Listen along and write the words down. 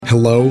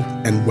Hello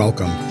and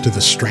welcome to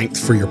the Strength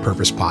for Your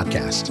Purpose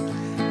podcast.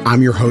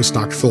 I'm your host,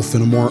 Dr. Phil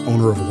Finnemore,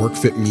 owner of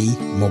WorkFit.me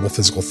Mobile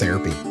Physical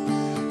Therapy.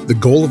 The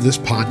goal of this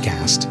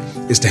podcast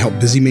is to help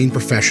busy Maine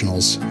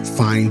professionals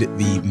find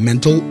the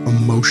mental,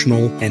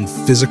 emotional, and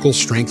physical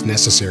strength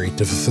necessary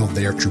to fulfill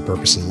their true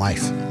purpose in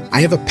life. I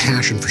have a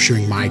passion for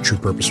sharing my true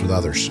purpose with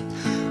others.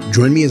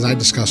 Join me as I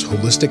discuss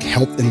holistic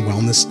health and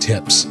wellness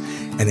tips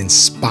and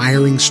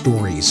inspiring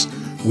stories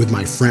with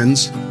my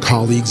friends,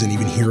 colleagues, and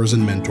even heroes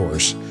and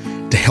mentors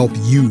to help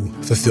you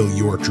fulfill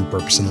your true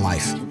purpose in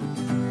life.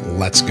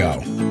 Let's go.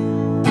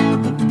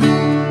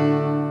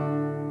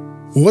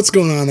 What's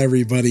going on,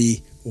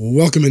 everybody?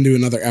 Welcome into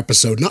another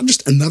episode, not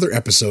just another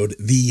episode,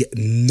 the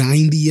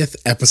 90th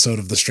episode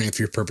of the Strength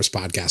for Your Purpose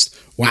podcast.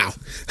 Wow.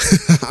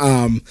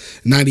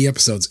 90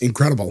 episodes.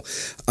 Incredible.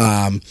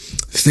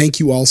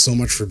 Thank you all so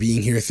much for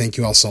being here. Thank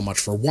you all so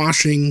much for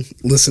watching,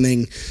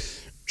 listening,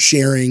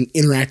 sharing,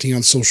 interacting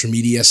on social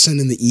media,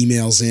 sending the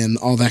emails in,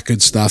 all that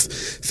good stuff.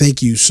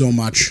 Thank you so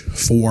much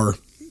for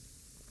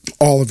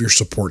all of your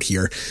support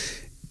here.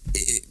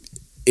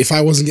 If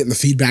I wasn't getting the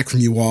feedback from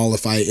you all,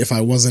 if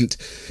I wasn't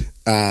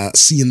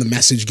seeing the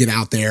message get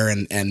out there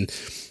and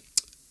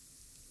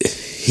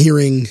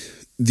hearing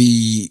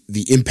the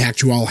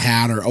impact you all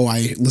had, or,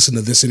 I listened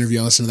to this interview,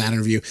 I listened to that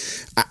interview,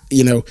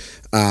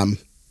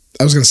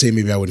 I was going to say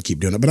maybe I wouldn't keep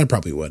doing it, but I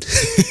probably would.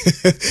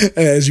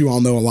 As you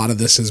all know, a lot of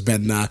this has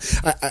been,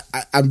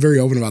 I'm very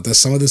open about this.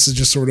 Some of this is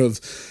just sort of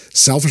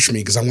selfish for me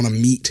because I want to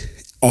meet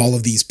all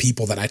of these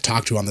people that I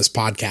talk to on this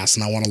podcast,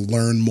 and I want to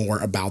learn more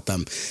about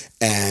them.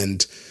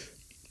 And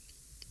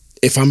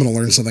if I'm going to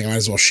learn something, I might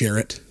as well share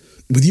it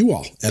with you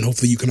all. And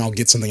hopefully you can all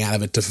get something out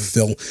of it to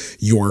fulfill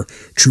your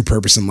true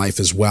purpose in life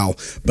as well.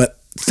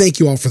 But thank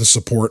you all for the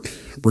support.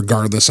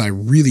 Regardless, I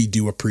really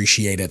do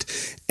appreciate it.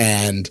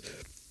 And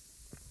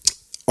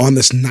on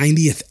this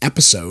 90th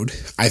episode,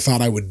 I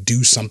thought I would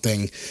do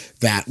something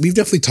that we've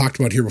definitely talked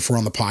about here before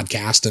on the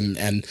podcast,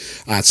 and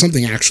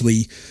something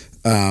actually,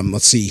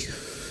 let's see,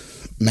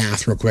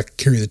 math real quick,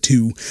 carry the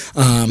two,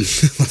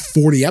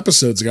 40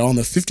 episodes ago on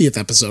the 50th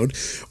episode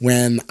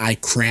when I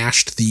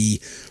crashed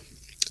the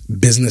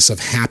Business of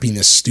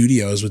Happiness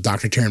Studios with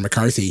Dr. Taryn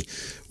McCarthy.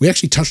 We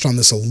actually touched on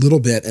this a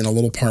little bit in a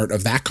little part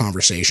of that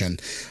conversation.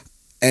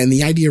 And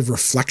the idea of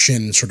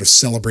reflection, sort of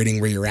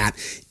celebrating where you're at,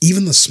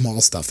 even the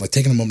small stuff, like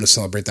taking a moment to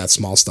celebrate that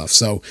small stuff.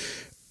 So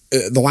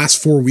the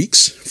last 4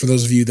 weeks, for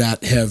those of you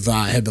that have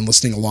been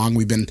listening along,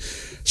 we've been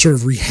sort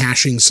of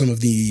rehashing some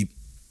of the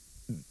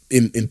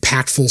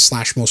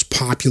impactful / most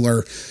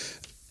popular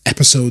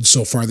episodes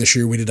so far this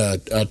year. We did a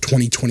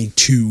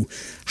 2022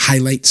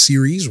 highlight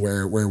series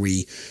where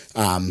we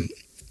kind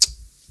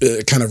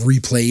of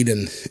replayed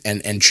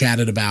and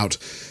chatted about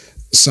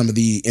some of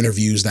the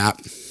interviews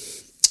that,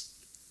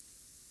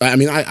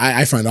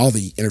 I find all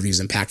the interviews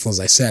impactful, as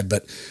I said,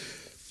 but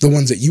the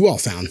ones that you all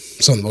found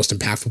some of the most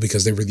impactful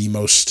because they were the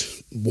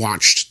most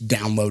watched,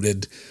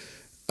 downloaded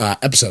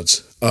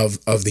episodes of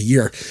the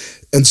year.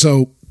 And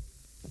so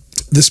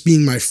this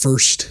being my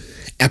first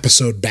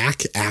episode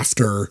back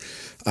after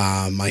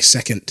my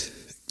second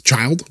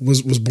child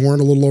was born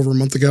a little over a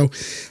month ago,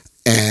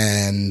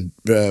 and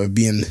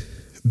being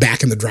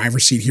back in the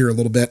driver's seat here a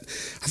little bit,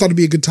 I thought it'd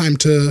be a good time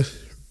to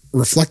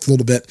reflect a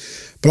little bit,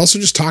 but also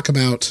just talk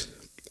about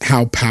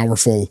how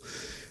powerful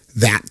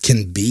that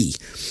can be,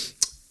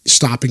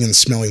 stopping and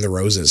smelling the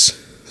roses,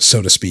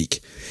 so to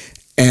speak.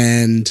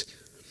 And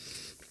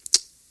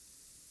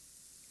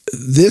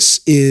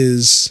this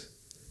is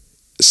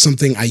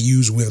something I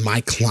use with my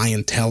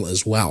clientele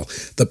as well.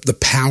 The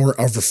power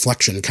of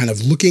reflection, kind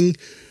of looking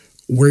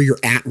where you're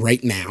at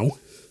right now,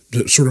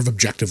 sort of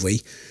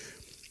objectively,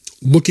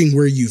 looking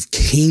where you've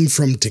came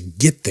from to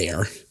get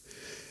there,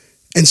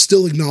 and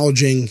still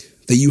acknowledging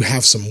that you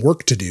have some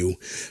work to do,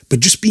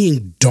 but just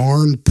being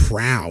darn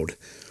proud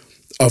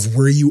of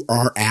where you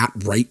are at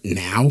right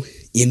now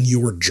in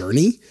your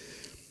journey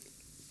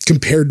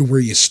compared to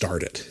where you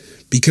started.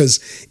 Because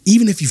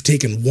even if you've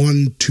taken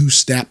 1-2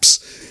 steps,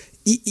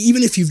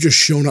 even if you've just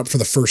shown up for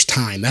the first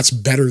time, that's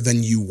better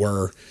than you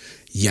were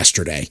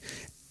yesterday.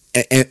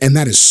 And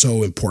that is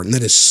so important.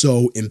 That is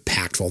so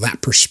impactful.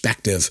 That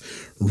perspective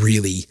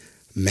really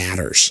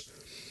matters.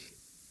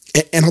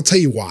 And I'll tell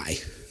you why.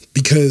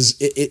 Because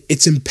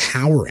it's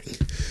empowering.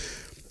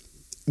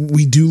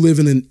 We do live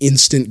in an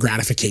instant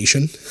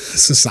gratification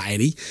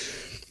society,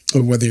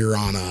 whether you're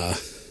on a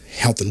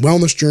health and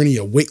wellness journey,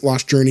 a weight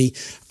loss journey,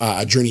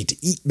 a journey to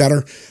eat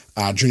better,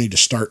 a journey to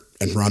start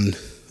and run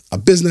a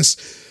business,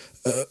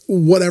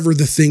 whatever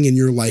the thing in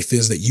your life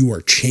is that you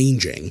are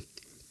changing,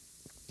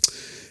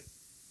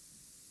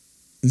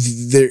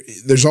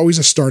 there's always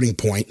a starting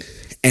point.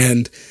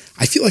 And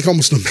I feel like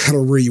almost no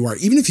matter where you are,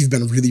 even if you've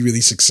been really, really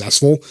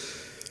successful,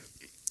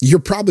 you're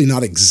probably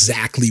not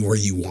exactly where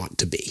you want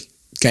to be.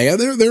 Okay.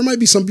 There might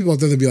be some people out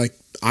there that be like,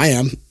 I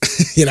am,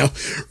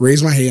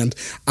 raise my hand.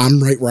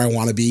 I'm right where I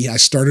want to be. I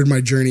started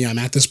my journey. I'm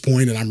at this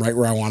point and I'm right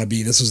where I want to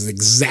be. This was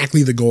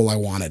exactly the goal I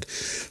wanted.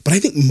 But I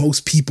think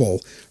most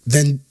people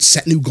then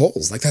set new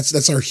goals. Like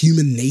that's our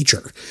human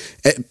nature,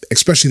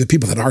 especially the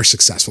people that are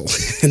successful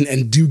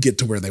and do get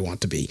to where they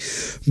want to be.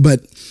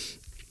 But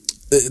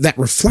that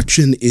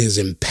reflection is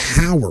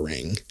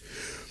empowering,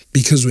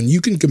 because when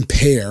you can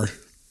compare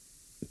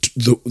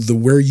the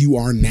where you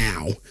are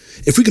now,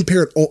 if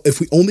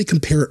we only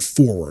compare it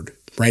forward,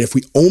 right? If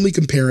we only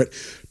compare it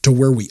to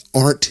where we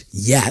aren't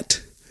yet,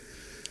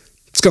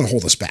 it's going to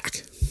hold us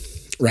back,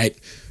 right?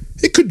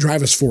 It could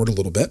drive us forward a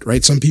little bit,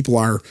 right? Some people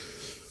are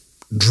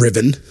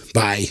driven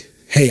by,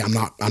 hey, I'm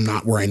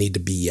not where I need to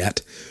be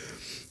yet.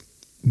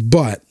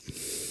 But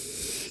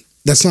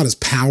that's not as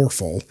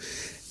powerful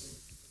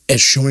as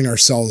showing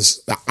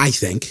ourselves, I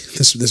think,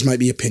 this might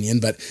be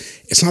opinion, but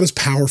it's not as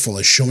powerful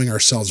as showing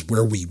ourselves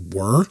where we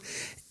were,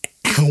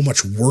 how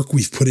much work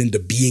we've put into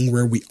being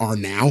where we are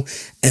now,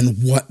 and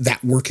what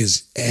that work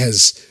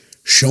has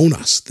shown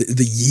us,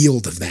 the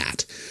yield of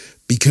that.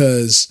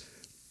 Because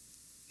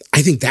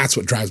I think that's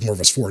what drives more of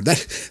us forward.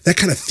 That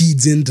kind of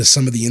feeds into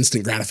some of the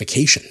instant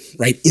gratification,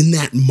 right? In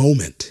that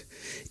moment,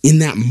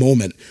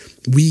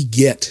 we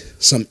get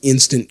some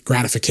instant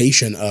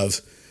gratification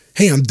of,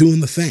 hey, I'm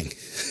doing the thing,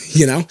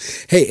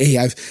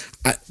 Hey,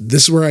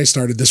 this is where I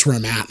started. This is where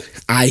I'm at.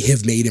 I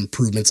have made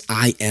improvements.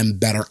 I am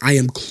better. I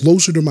am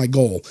closer to my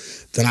goal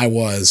than I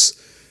was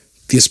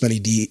this many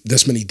days,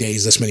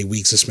 this many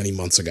weeks, this many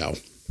months ago.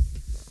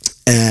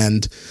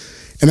 And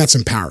that's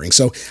empowering.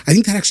 So I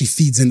think that actually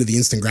feeds into the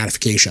instant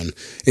gratification.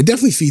 It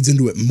definitely feeds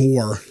into it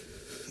more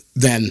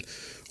than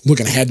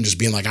looking ahead and just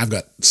being like, I've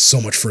got so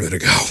much further to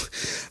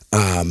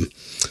go.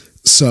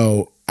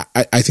 So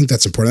I think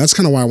that's important. That's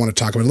kind of why I want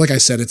to talk about it. Like I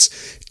said,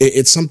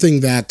 it's something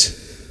that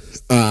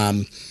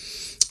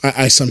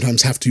I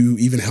sometimes have to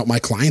even help my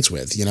clients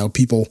with.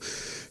 People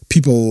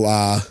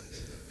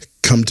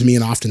come to me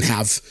and often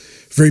have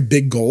very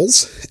big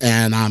goals,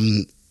 and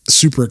I'm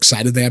super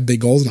excited they have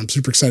big goals, and I'm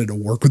super excited to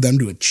work with them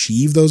to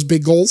achieve those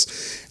big goals.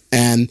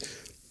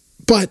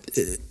 But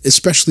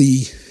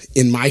especially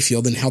in my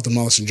field, in health and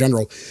wellness in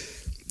general,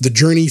 the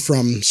journey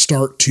from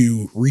start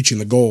to reaching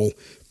the goal,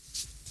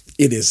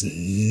 it is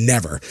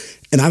never,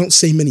 and I don't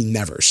say many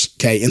nevers,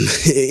 okay? In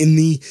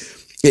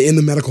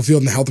the medical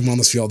field, in the health and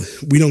wellness field,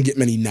 we don't get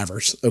many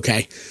nevers,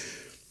 okay?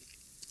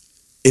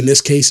 In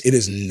this case, it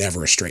is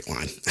never a straight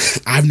line.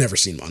 I've never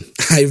seen one.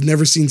 I've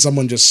never seen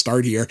someone just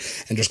start here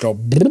and just go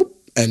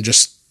and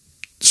just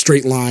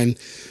straight line,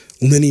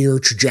 linear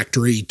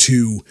trajectory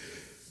to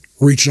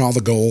reaching all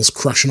the goals,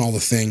 crushing all the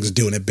things,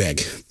 doing it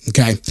big,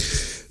 okay?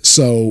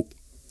 So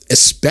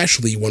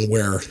especially when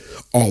we're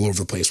all over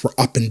the place, we're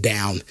up and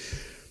down,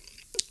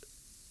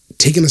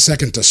 taking a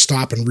second to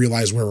stop and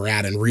realize where we're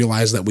at and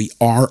realize that we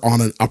are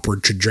on an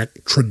upward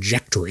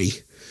trajectory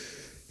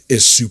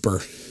is super,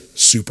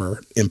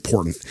 super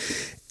important.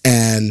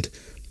 And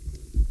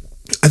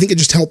I think it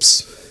just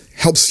helps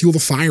fuel the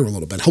fire a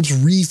little bit, helps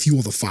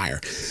refuel the fire.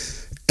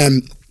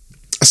 And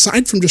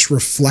aside from just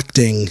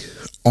reflecting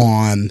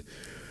on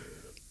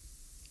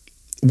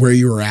where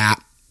you're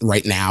at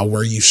right now,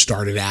 where you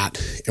started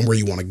at, and where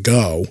you want to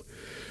go,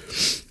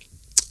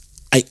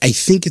 I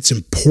think it's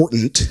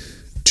important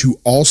to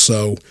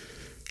also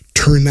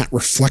turn that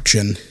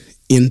reflection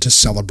into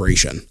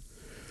celebration.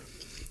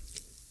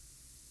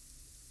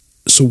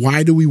 So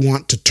why do we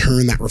want to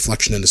turn that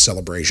reflection into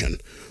celebration?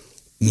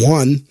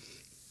 One,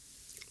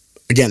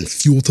 again,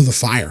 fuel to the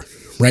fire,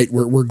 right?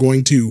 We're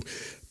going to,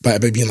 by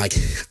being like,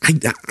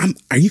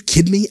 are you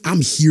kidding me?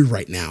 I'm here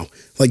right now.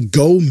 Like,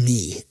 go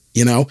me,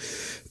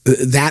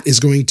 that is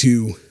going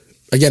to,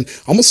 again,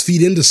 almost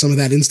feed into some of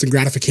that instant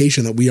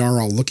gratification that we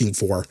are all looking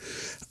for.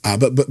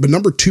 But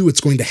number two,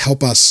 it's going to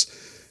help us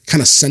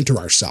kind of center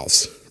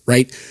ourselves,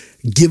 right?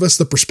 Give us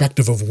the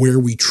perspective of where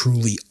we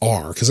truly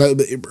are. Because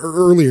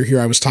earlier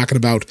here, I was talking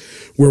about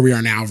where we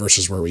are now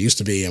versus where we used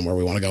to be and where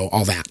we want to go,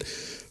 all that.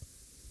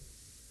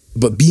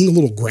 But being a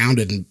little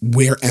grounded in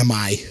where am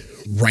I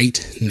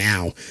right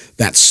now,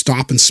 that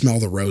stop and smell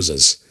the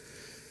roses,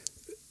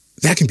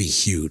 that can be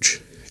huge.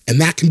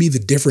 And that can be the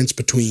difference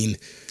between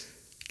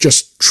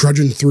just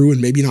trudging through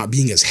and maybe not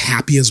being as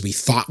happy as we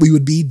thought we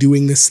would be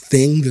doing this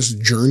thing, this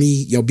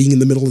journey, being in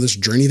the middle of this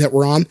journey that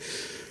we're on,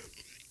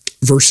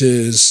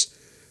 versus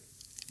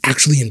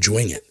actually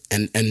enjoying it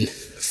and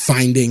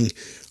finding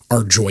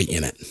our joy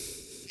in it.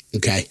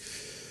 Okay.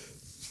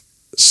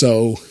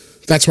 So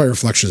that's why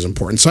reflection is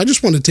important. So I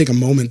just wanted to take a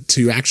moment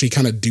to actually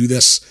kind of do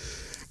this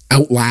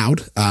out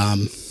loud.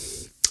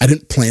 I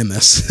didn't plan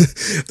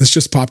this. This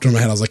just popped in my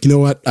head. I was like, you know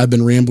what? I've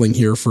been rambling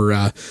here for,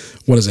 8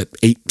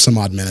 some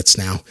odd minutes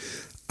now.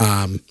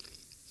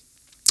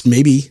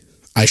 Maybe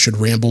I should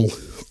ramble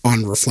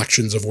on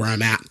reflections of where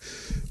I'm at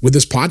with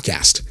this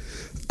podcast.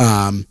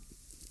 When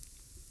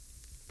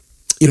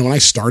I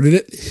started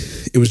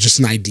it was just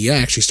an idea. I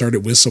actually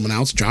started with someone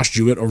else, Josh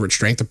Jewett over at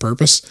Strength of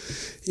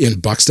Purpose in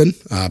Buxton,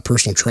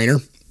 personal trainer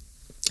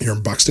here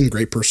in Buxton,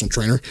 great personal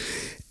trainer.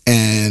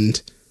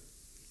 And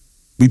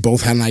we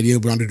both had an idea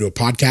we wanted to do a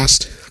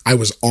podcast. I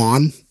was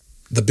on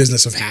The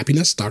Business of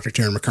Happiness, Dr.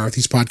 Taryn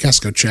McCarthy's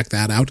podcast. Go check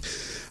that out.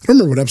 I don't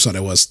remember what episode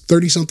it was,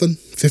 30-something,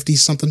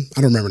 50-something.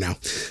 I don't remember now.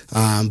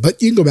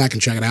 But you can go back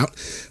and check it out.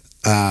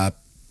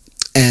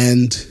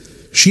 And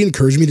she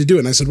encouraged me to do it.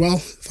 And I said, well,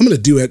 if I'm going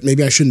to do it,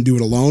 maybe I shouldn't do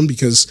it alone,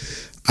 because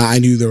I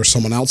knew there was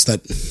someone else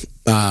that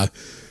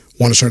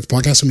wanted to start the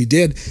podcast, and we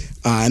did.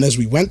 And as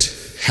we went,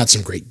 had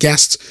some great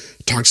guests,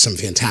 talked to some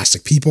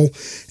fantastic people,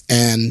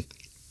 and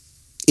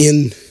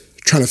in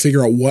trying to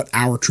figure out what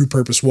our true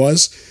purpose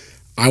was,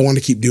 I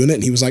wanted to keep doing it.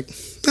 And he was like,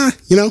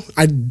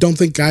 I don't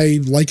think I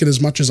like it as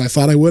much as I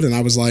thought I would. And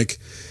I was like,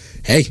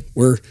 hey,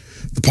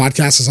 the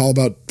podcast is all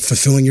about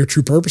fulfilling your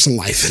true purpose in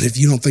life. And if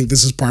you don't think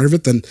this is part of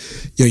it, then,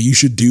 you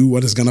should do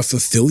what is going to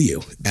fulfill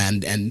you.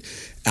 And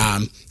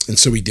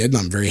so we did. And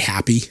I'm very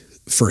happy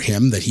for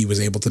him that he was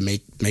able to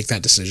make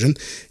that decision.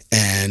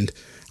 And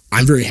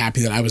I'm very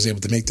happy that I was able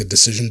to make the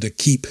decision to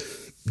keep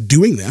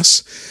doing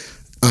this.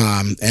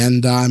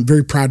 And I'm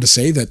very proud to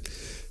say that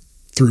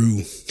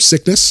through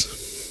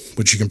sickness,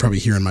 which you can probably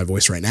hear in my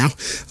voice right now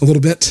a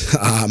little bit,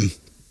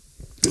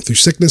 through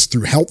sickness,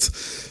 through health,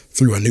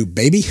 through a new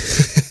baby,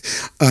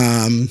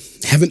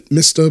 haven't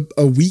missed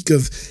a week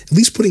of at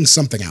least putting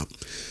something out.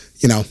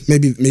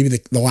 Maybe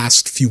the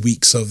last few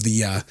weeks of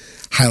the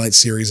highlight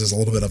series is a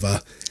little bit of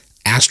a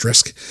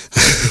asterisk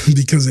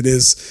because it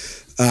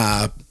is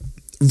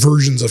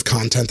versions of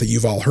content that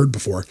you've all heard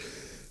before.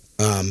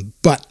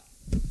 But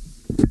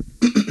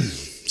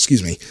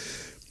excuse me.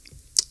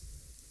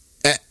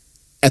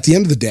 At the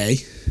end of the day,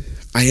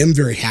 I am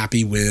very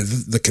happy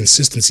with the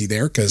consistency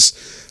there, because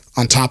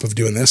on top of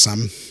doing this,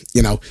 I'm,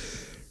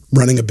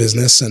 running a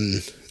business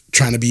and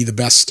trying to be the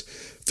best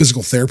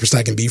physical therapist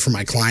I can be for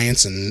my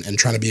clients, and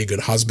trying to be a good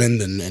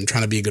husband and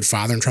trying to be a good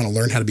father and trying to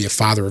learn how to be a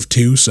father of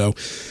two. So,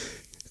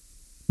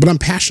 but I'm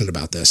passionate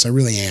about this. I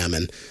really am.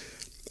 And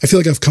I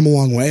feel like I've come a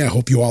long way. I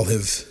hope you all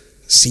have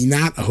seen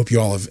that. I hope you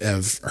all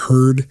have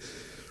heard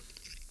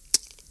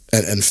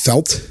and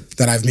felt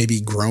that I've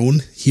maybe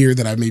grown here,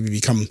 that I've maybe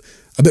become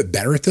a bit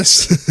better at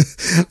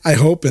this, I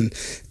hope. And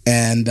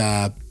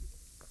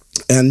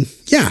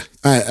yeah,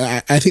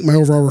 I think my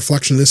overall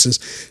reflection of this is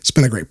it's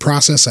been a great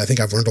process. I think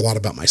I've learned a lot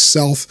about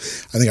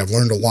myself. I think I've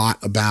learned a lot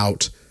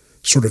about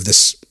sort of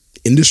this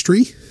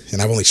industry,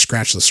 and I've only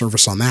scratched the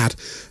surface on that.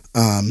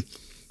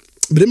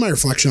 But in my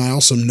reflection, I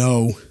also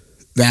know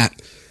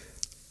that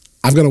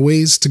I've got a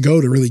ways to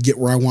go to really get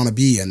where I want to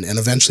be. And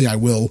eventually I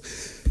will,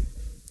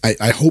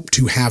 I hope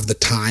to have the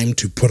time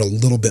to put a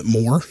little bit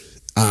more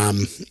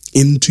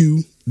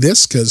into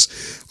this, because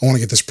I want to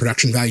get this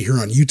production value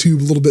here on YouTube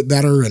a little bit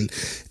better, and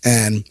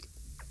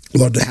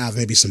love to have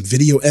maybe some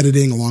video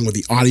editing along with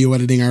the audio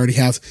editing I already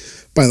have.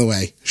 By the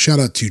way, shout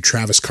out to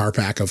Travis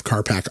Karpak of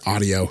Karpak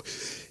Audio.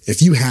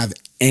 If you have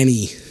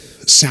any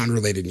sound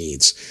related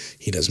needs,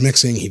 he does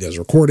mixing, he does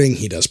recording,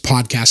 he does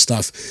podcast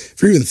stuff.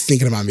 If you're even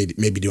thinking about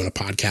maybe doing a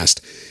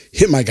podcast,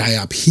 hit my guy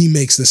up. He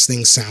makes this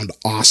thing sound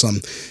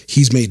awesome.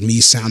 He's made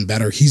me sound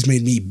better. He's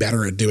made me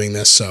better at doing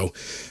this. So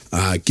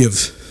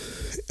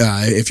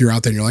if you're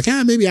out there and you're like,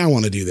 maybe I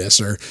want to do this,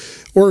 or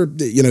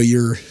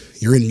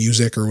you're in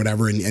music or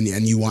whatever, and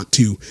you want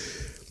to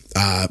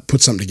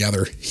put something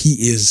together,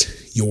 he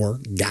is your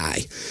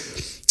guy.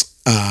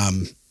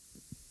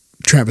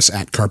 Travis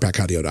at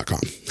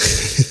carpackaudio.com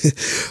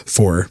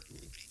for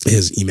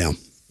his email.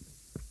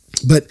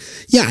 But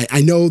yeah,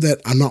 I know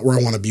that I'm not where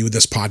I want to be with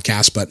this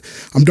podcast, but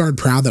I'm darn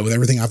proud that with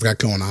everything I've got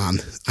going on,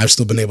 I've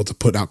still been able to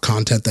put out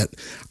content that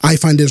I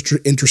find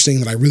interesting,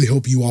 that I really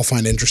hope you all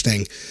find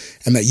interesting,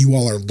 and that you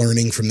all are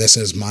learning from this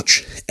as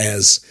much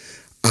as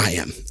I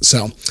am.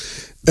 So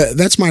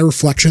that's my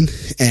reflection,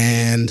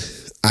 and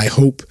I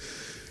hope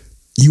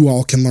you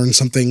all can learn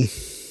something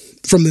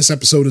from this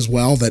episode as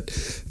well, that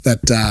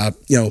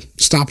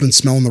stopping and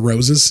smelling the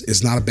roses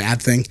is not a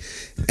bad thing,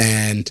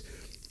 and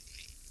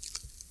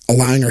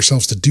allowing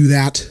ourselves to do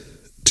that,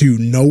 to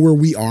know where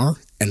we are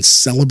and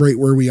celebrate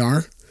where we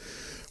are,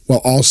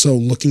 while also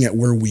looking at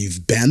where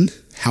we've been,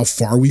 how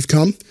far we've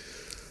come.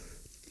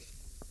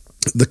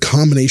 The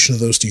combination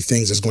of those two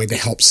things is going to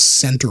help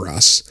center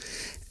us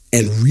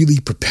and really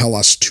propel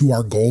us to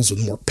our goals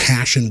with more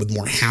passion, with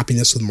more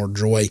happiness, with more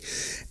joy,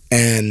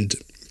 and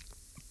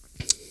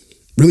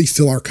really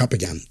fill our cup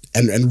again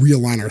and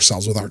realign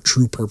ourselves with our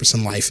true purpose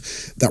in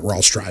life that we're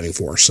all striving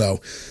for. So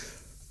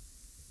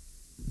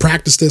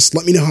practice this.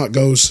 Let me know how it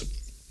goes.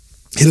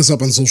 Hit us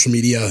up on social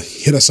media.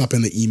 Hit us up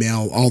in the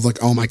email.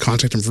 All my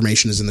contact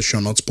information is in the show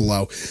notes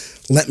below.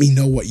 Let me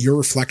know what your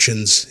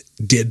reflections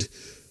did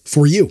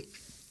for you.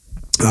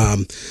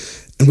 And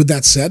with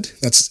that said,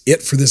 that's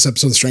it for this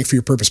episode of the Strength for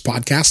Your Purpose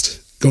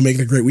podcast. Go make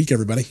it a great week,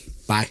 everybody.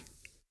 Bye.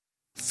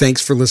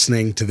 Thanks for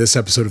listening to this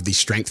episode of the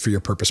Strength for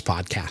Your Purpose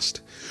podcast.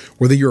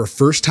 Whether you're a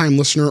first-time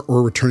listener or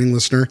a returning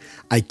listener,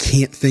 I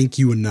can't thank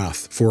you enough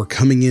for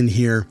coming in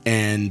here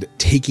and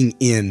taking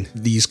in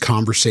these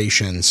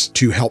conversations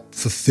to help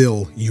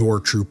fulfill your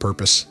true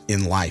purpose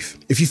in life.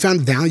 If you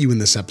found value in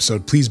this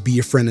episode, please be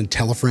a friend and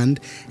tell a friend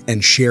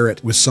and share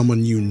it with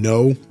someone you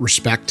know,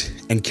 respect,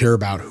 and care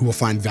about who will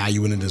find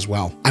value in it as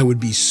well. I would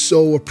be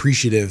so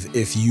appreciative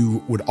if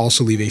you would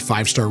also leave a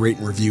 5-star rate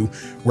and review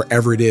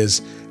wherever it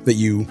is that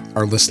you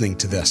are listening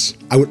to this.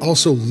 I would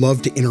also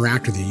love to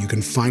interact with you. You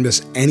can find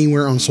us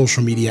anywhere on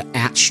social media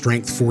at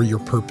Strength for Your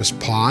Purpose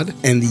Pod.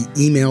 And the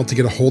email to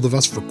get a hold of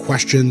us for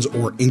questions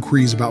or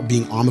inquiries about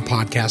being on the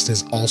podcast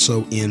is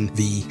also in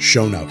the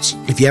show notes.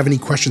 If you have any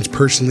questions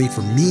personally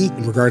for me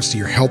in regards to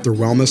your health or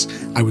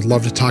wellness, I would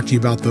love to talk to you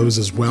about those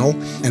as well.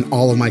 And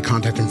all of my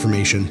contact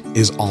information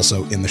is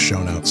also in the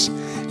show notes.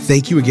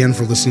 Thank you again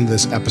for listening to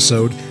this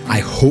episode. I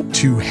hope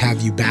to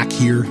have you back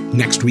here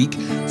next week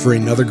for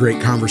another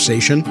great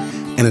conversation.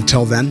 And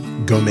until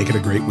then, go make it a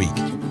great week.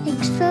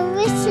 Thanks for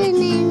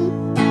listening.